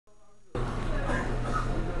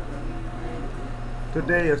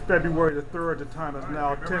Today is February the 3rd. The time is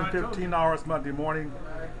now 10:15 hours Monday morning.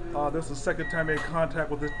 This is the second time I made contact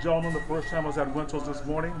with this gentleman. The first time was at Winchell's this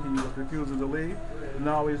morning. He was refusing to leave.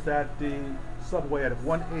 Now he's at the subway at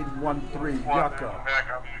 1813 Yucca.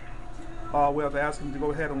 We have asked him to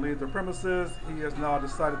go ahead and leave the premises. He has now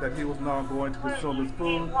decided that he was now going to consume his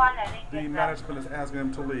food. The management is asking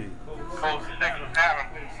him to leave.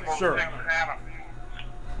 Sir,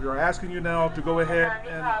 we are asking you now to go ahead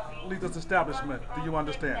and leave this establishment. Do you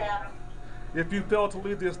understand? If you fail to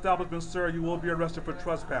leave the establishment, sir, you will be arrested for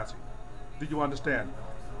trespassing. Do you understand?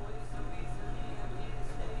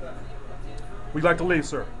 We'd like to leave,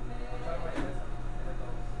 sir.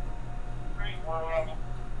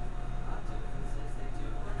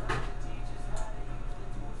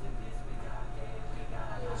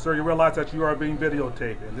 Sir, you realize that you are being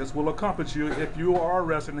videotaped, and this will accomplish you. If you are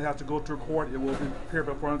arrested and have to go to court, it will be appeared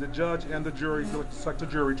before the judge and the jury to select a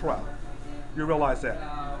jury trial. You realize that?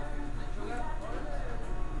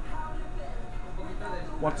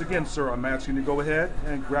 Once again, sir, I'm asking you to go ahead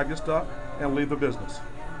and grab your stuff and leave the business.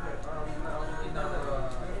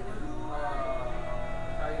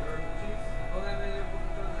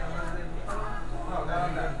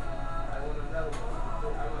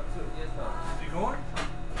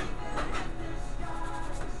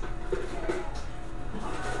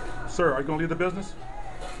 Sir, are you going to leave the business?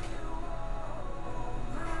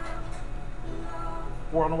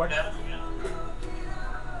 4 on the way?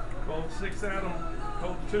 Code 6 Adam,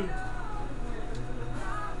 code 2.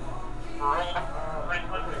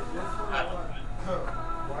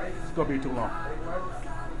 It's going to be too long.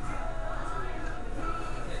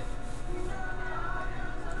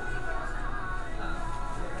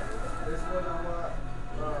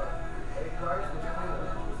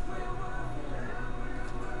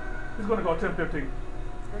 He's going to go 10:15.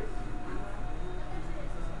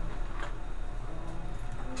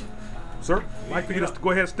 Sir, I'd like for you to go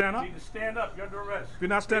ahead and stand up. You need to stand up. You're under arrest. If you're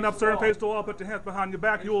not standing up, sir, and face the wall, put your hands behind your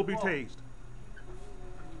back, you will be tased.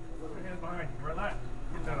 Put your hands behind you. Relax.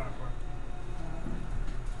 Get that on front.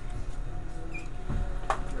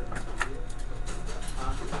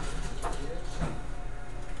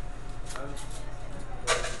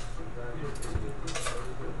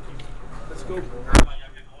 Let's go.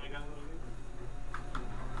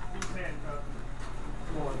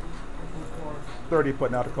 30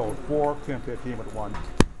 putting out the code. 4, 10, 15 with 1.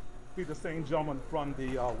 He's the same gentleman from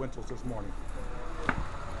the Winchell's this morning.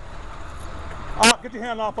 Get your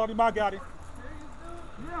hand off of him. I got him.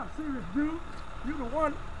 Yeah, serious, dude. You the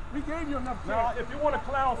one. We gave you enough Now, chance. if you want to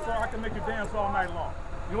clown, sir, I can make you dance all night long.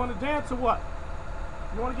 You want to dance or what?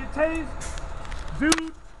 You want to get tased?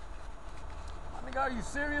 Dude. My nigga, are you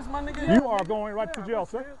serious, my nigga? You are going right to jail,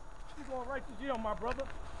 sir. You going right to jail, my brother.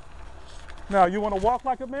 Now, you want to walk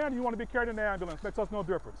like a man, or you want to be carried in the ambulance? Makes us no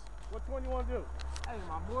difference. Which one you want to do? Hey,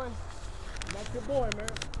 my boy. That's your boy, man.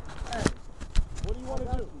 Hey, what do you want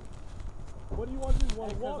to do? What do you want to do? You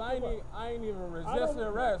want to walk? I ain't even resist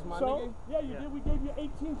arrest, my nigga. Yeah, you did. We gave you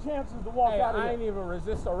 18 chances to walk out of here. I ain't even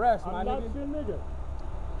resist arrest, my I'm nigga. not your nigga.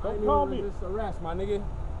 I Don't ain't call even me. resist arrest, my nigga.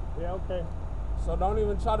 Yeah, okay. So don't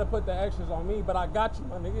even try to put the extras on me, but I got you,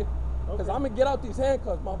 my nigga. Because Okay. I'm going to get out these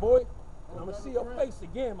handcuffs, my boy. And I'm going to see your face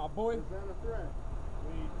again, my boy.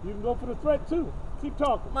 You can go for the threat, too. Keep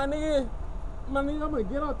talking. My nigga, I'm going to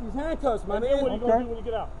get out these handcuffs, my And then what are nigga. you going to do when you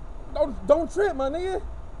get out? Don't trip, my nigga.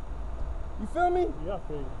 You feel me? Yeah, I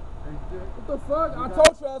feel you. What the fuck? I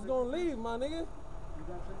told you I was going to leave, my nigga.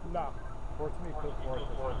 Nah. Force me to force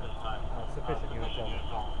sufficient units only.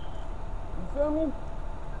 You feel me?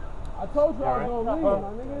 I told you I was going to leave,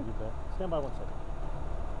 my nigga. Stand by 1 second.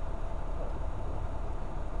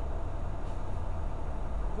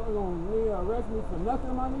 So you gonna arrest me for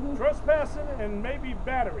nothing, my nigga? Trespassing and maybe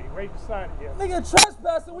battery right beside it, yeah. Nigga,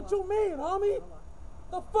 trespassing? What you mean, homie?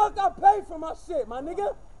 The fuck I pay for my shit, my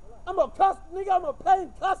nigga? I'm a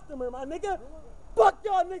paying customer, my nigga. Fuck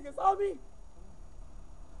y'all niggas, homie.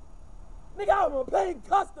 Nigga, I'm a paying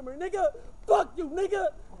customer, nigga. Fuck you,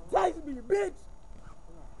 nigga. Tase me, bitch.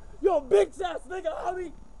 You a bitch ass nigga,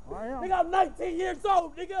 homie. I am. Nigga, I'm 19 years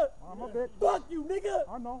old, nigga. I'm a bitch. Fuck you, nigga.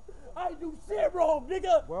 I know. I ain't do shit wrong,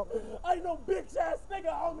 nigga. Well. I ain't no bitch ass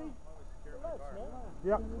nigga, homie. Relax, man.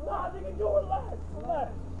 Yep. Nah, nigga, you relax.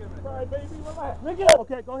 Relax. All right, baby, relax. Nigga.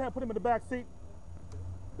 Okay, go ahead. Put him in the back seat.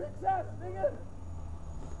 Bitch ass nigga.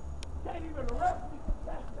 Can't even arrest me for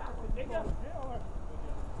trespassing, nigga.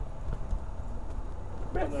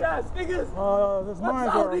 Bitch ass niggas. This is What's mine,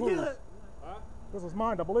 up, or nigga? whose? This is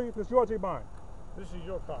mine, I believe. This is yours or mine? This is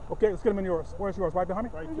your car. Okay, let's get him in yours. Where's yours? Right behind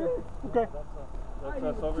me? Right there. Okay. That's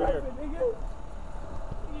us over here. Nigga.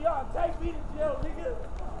 Y'all take me to jail, nigga.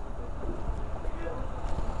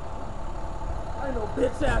 ain't no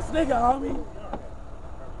bitch ass nigga, homie.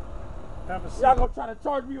 Have a seat. Y'all gonna try to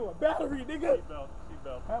charge me with a battery, nigga.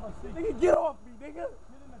 Seatbelt. Have a seat. Nigga, get off me, nigga. Get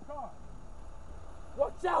in the car.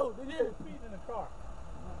 Watch out, nigga. Put your feet in the car.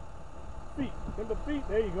 Feet. In the feet.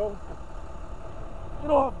 There you go.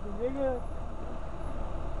 Get off me, nigga.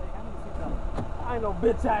 I ain't no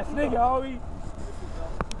bitch ass nigga, homie.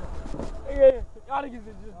 Nigga, y'all niggas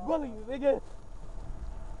is just bullies, nigga.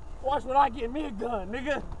 Watch when I get me a gun,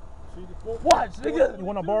 nigga. Watch, nigga. You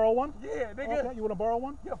want to borrow one? Yeah, nigga. Okay, you want to borrow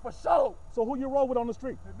one? Yeah, for sure. So who you roll with on the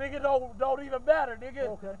street? The nigga don't even matter, nigga.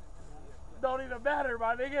 Okay. Don't even matter,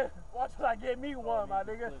 my nigga. Watch when I get me one, my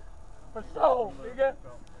nigga. For sure, nigga.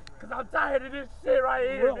 Cause I'm tired of this shit right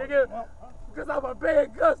here, Really? nigga. Cause I'm a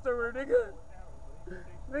paying customer, nigga.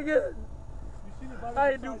 Nigga,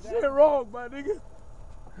 I ain't do shit wrong, my nigga.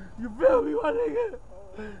 You feel me, my nigga?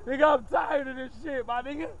 Nigga, I'm tired of this shit, my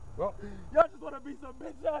nigga. Well, Y'all just wanna be some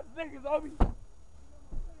bitch ass niggas on me.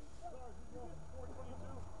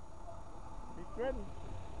 He's threatened.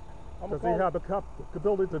 does he have the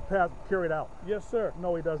ability to carry it out? Yes, sir.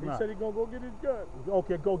 No, he does He not. said he's gonna go get his gun.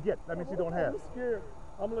 Okay, go get. That means you don't have. I'm scared.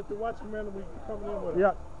 I'm gonna let the watchman and we coming in with him.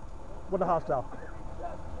 Yeah. What the hostile?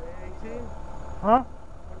 18. Huh?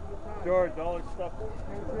 George, all his stuff.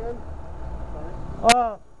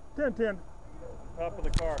 10-10. Top of the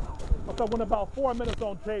car. I thought went about 4 minutes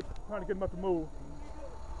on tape, trying to get him up to move.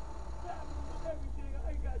 I ain't got shit,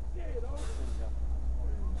 I ain't got shit,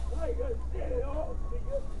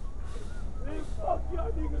 nigga. Nigga, fuck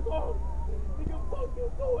y'all niggas, Nigga, fuck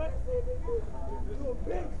you, go ass nigga. You a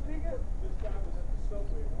bitch, nigga.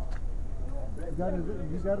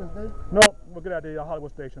 You got his name? No, we'll get at the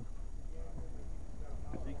Hollywood station.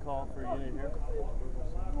 He called for a unit here.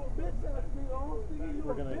 You a bitch ass nigga, You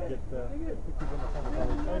We're gonna get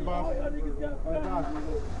Hey, boss. Hey, boss.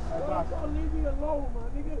 Hey, boss. Y'all leave me alone, my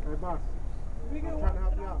nigga. Hey, boss. Nigga, I'm trying to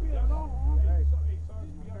help you out. leave me alone, Hey.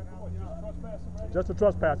 Just a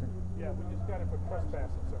trespassing. Yeah, we just got it for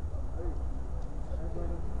trespassing, sir.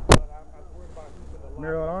 But I was worried about using the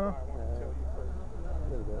Marijuana? I wanted to tell you first.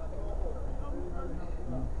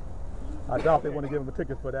 I doubt they want to give him a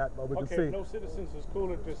ticket for that, but we can Okay, see. no citizens is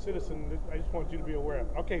cool. If the citizen, I just want you to be aware of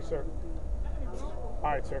it. Okay, sir.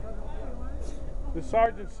 All right, sir. The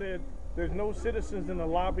sergeant said there's no citizens in the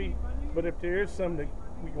lobby, but if there is some,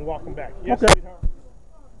 we can walk them back. Yes, Okay. sweetheart?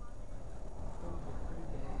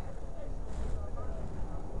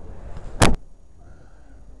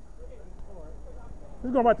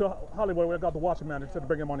 He's going right to Hollywood where I got the watchman manager to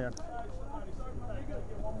bring him on in. I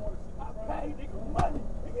paid nigga money,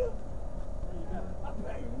 nigga. I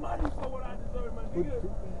paid money for what I deserve, my nigga.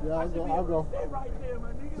 Yeah, I'll go. Stay right there, my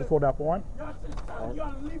nigga. Just hold that for him. Y'all just telling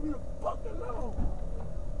y'all to leave me the fuck alone.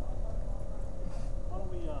 Why don't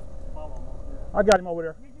we follow him over there? I got him over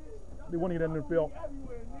there. They want to get in the field.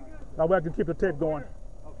 Everywhere, nigga. That way I can keep the tape going.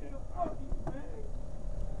 Okay. Fuck you, man.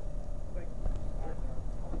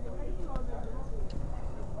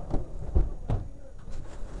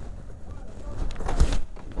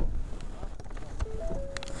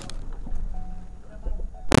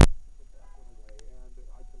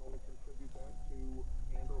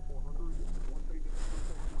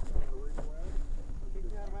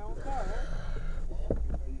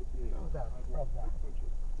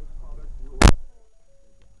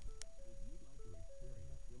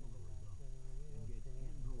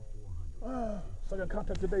 So I got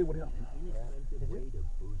contact today with him.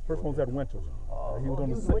 First one was at Winchell's. He was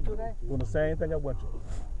doing the same thing at Winchell's.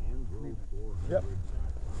 Yep.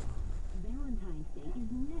 Valentine's Day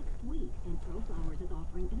is next week, and ProFlowers is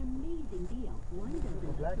offering an amazing deal. 1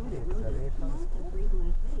 dozen assorted roses, plus a free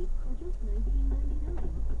glass vase for just $19.99.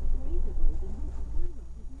 Waves of roses will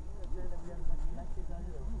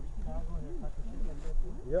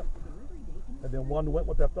Yep. And then one went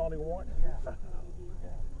with that thorny one.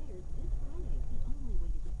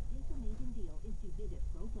 Visit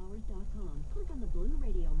ProFlowers.com. Click on the blue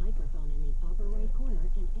radio microphone in the upper right corner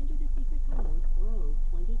and enter the secret code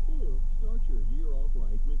ROSE22. Start your year off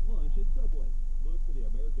right with lunch at Subway. Look for the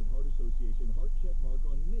American Heart Association heart check mark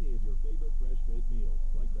on many of your favorite fresh fed meals,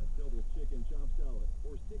 like the double chicken chop salad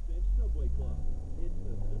or 6-inch Subway Club. It's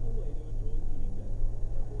the simple way to enjoy eating better.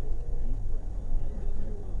 Subway, eat fresh. And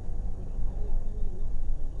then you're on. For the highest quality lunch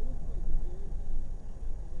at the lowest prices guaranteed.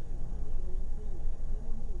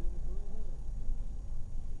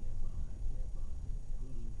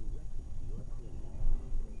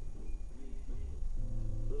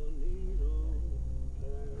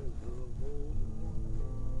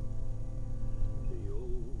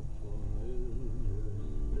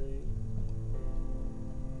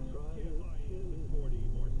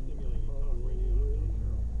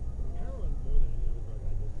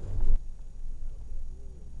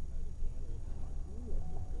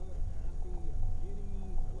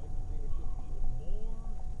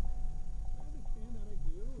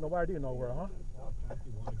 No idea nowhere, huh? How fast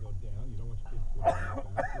you want to go down. You don't want your kids to go down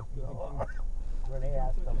fast. Just because When they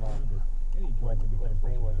asked them any drug can become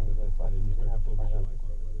such a habit that you start to focus your life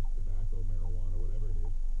on it, whether it's tobacco, marijuana, whatever it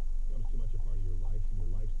is. It becomes too much a part of your life and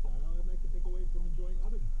your lifestyle, and that can take away from enjoying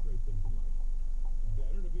other great things in life.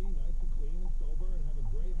 Better to be nice and clean and sober and have a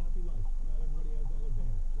great, happy life. Not everybody has that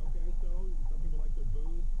advantage. Okay, so some people like their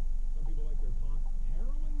booze, some people like their pot.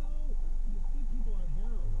 Heroin, though, you see people on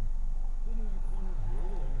heroin sitting in a corner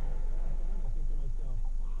drooling. I think to myself,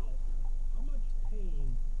 wow, how much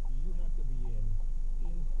pain do you have to be in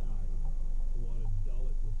inside to want to dull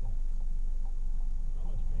it with that? How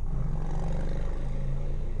much pain?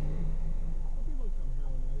 Some people become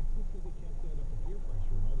heroin addicts just because they can't stand up to peer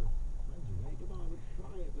pressure and all their friends are like, hey, come on, let's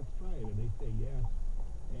try it, and they say yes.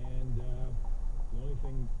 And the only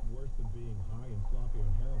thing worse than being high and sloppy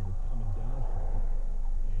on heroin is coming down from it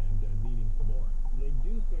and needing some more. They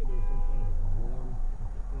do say there's some kind of warm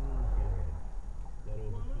cocoon feeling that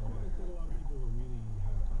Well, that's overcomes. why I said a lot of people who really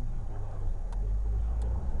have unhappy lives, they hide on it.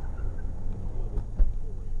 They feel this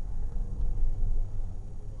euphoria, and they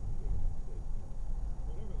want to stay in that state.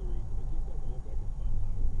 Whatever the reason, it just doesn't look like a fun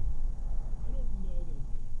high to me. I don't know that it's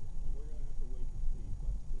connected, and we're going to have to wait to see,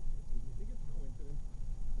 but do you think it's coincidence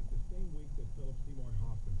that the same week that Philip Seymour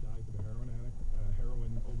Hoffman dies of a heroin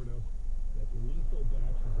overdose, that lethal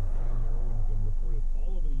batches of bad heroin have been reported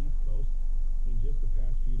all over the East Coast in just the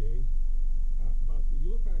past few days? But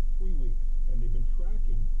you look back 3 weeks, and they've been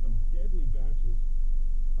tracking some deadly batches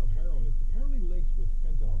of heroin. It's apparently laced with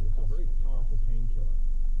fentanyl. It's a very powerful painkiller.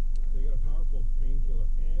 So you got a powerful painkiller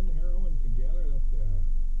and heroin together. That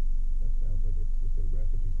sounds like it's just a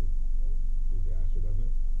recipe for disaster, doesn't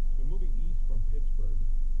it? It's been moving east from Pittsburgh.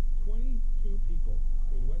 22 people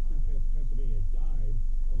in western Pennsylvania died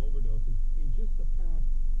of overdoses in just the past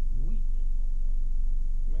week.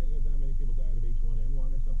 Imagine if that many people died of H1N1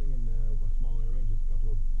 or something in a small area in just a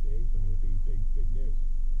couple of days. I mean, it'd be big news.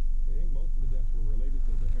 They think most of the deaths were related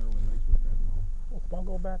to the heroin laced with fentanyl. Well, Spawn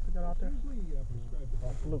go back to get out there. It's usually prescribed to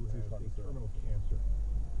people who have, say, terminal cancer.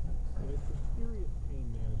 And it's for serious pain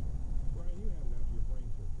management. Brian, you had it after your brain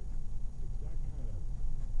surgery. It's that kind of,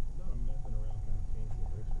 not a messing around kind of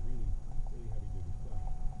painkiller. It's really heavy duty stuff.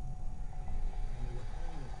 And they were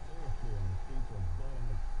calling it Theraflu on the streets of Bud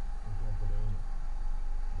Ice in Pennsylvania.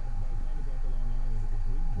 But by the time it got to Long Island, it was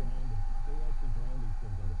rebranded. They actually brand these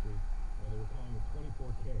things on the street. They were calling it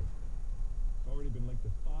 24K. It's already been linked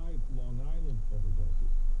to 5 Long Island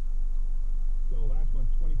overdoses. So last month,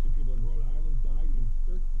 22 people in Rhode Island died in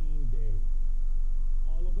 13 days.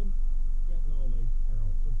 All of them fentanyl-laced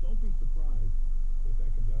heroin. So don't be surprised if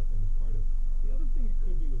that comes out and is part of it. The other thing it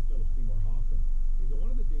could be with Philip Seymour Hoffman is that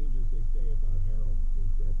one of the dangers they say about heroin is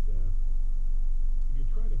that if you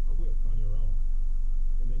try to quit on your own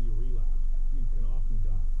and then you relapse, you can often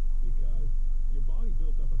die because your body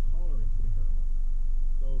built up a tolerance to heroin.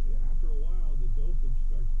 So after a while, the dosage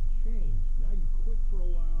starts to change. Now you quit for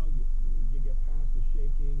a while, you get past the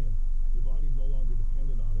shaking, and your body's no longer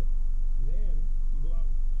dependent on it. Then you go out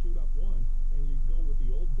and shoot up once, and you go with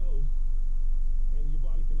the old dose, and your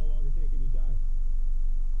body can no longer take it, and you die.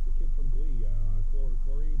 The kid from Glee,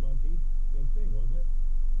 Corey Monteith, same thing, wasn't it?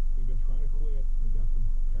 He'd been trying to quit, and he got some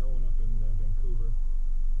heroin up in Vancouver,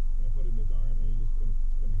 and put it in his arm, and he just couldn't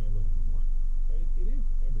handle it anymore. And it is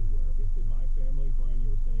everywhere. It's in my family. Brian, you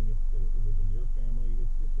were saying it was in your family.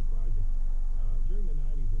 It's just surprising. During the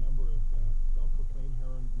 90s, the number of self-proclaimed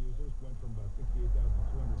heroin users went from about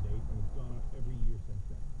 68,208, and it's gone up every year since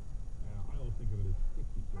then. I always think of it as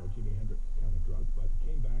 60s, Jimi Hendrix kind of drug, but it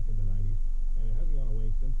came back in the 90s, and it hasn't gone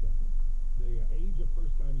away since then. The age of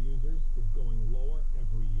first-time users is going lower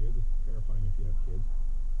every year. This is terrifying if you have kids.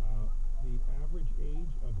 The average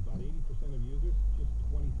age of about 80% of users, just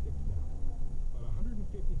 26 now. About 150,000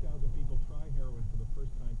 people try heroin for the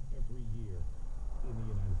first time every year in the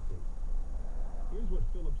United States. Here's what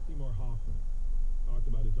Philip Seymour Hoffman talked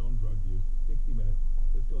about his own drug use, 60 Minutes.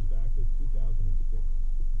 This goes back to 2006.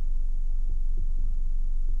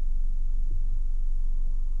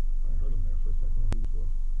 I heard him there for a second.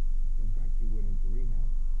 In fact, he went into rehab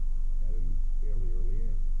at a fairly early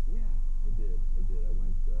age. Yeah, I did. I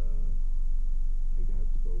went, I got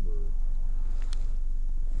sober at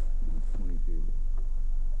 22.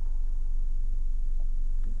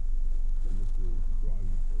 So this is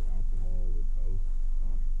drugs or alcohol or both?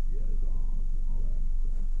 Yeah, it's all that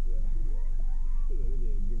stuff. Yeah.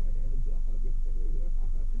 Everything, get my hands out.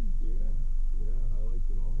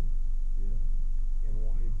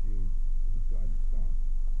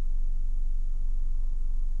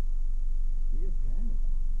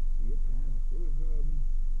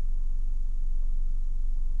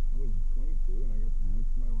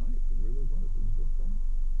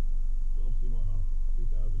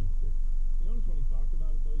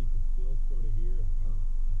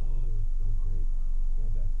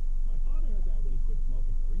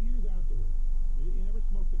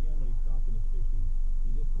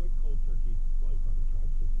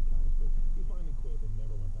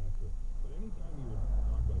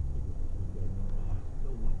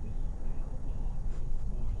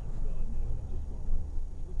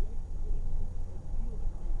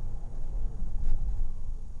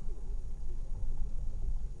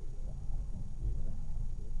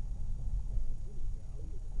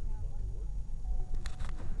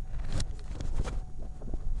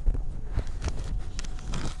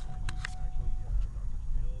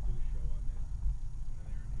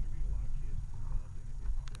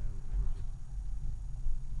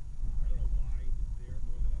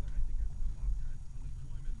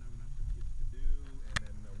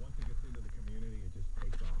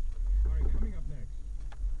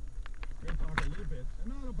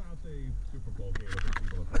 baseball game